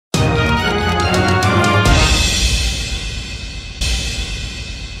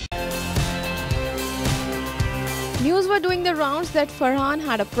were doing the rounds that Farhan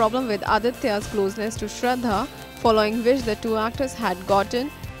had a problem with Aditya's closeness to Shraddha, following which the two actors had gotten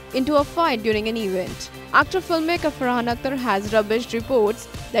into a fight during an event. Actor-filmmaker Farhan Akhtar has rubbished reports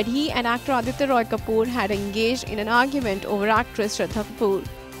that he and actor Aditya Roy Kapur had engaged in an argument over actress Shraddha Kapoor.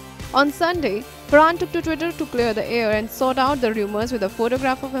 On Sunday, Farhan took to Twitter to clear the air and sort out the rumors with a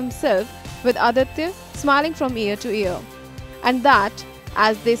photograph of himself with Aditya smiling from ear to ear. And that,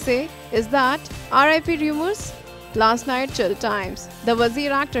 as they say, is that RIP rumors? Last night, chill times. The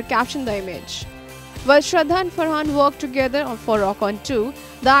Wazir actor captioned the image. While Shraddha and Farhan worked together for Rock On 2,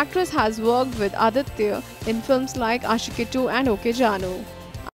 the actress has worked with Aditya in films like Aashiqui 2 and OK Janu.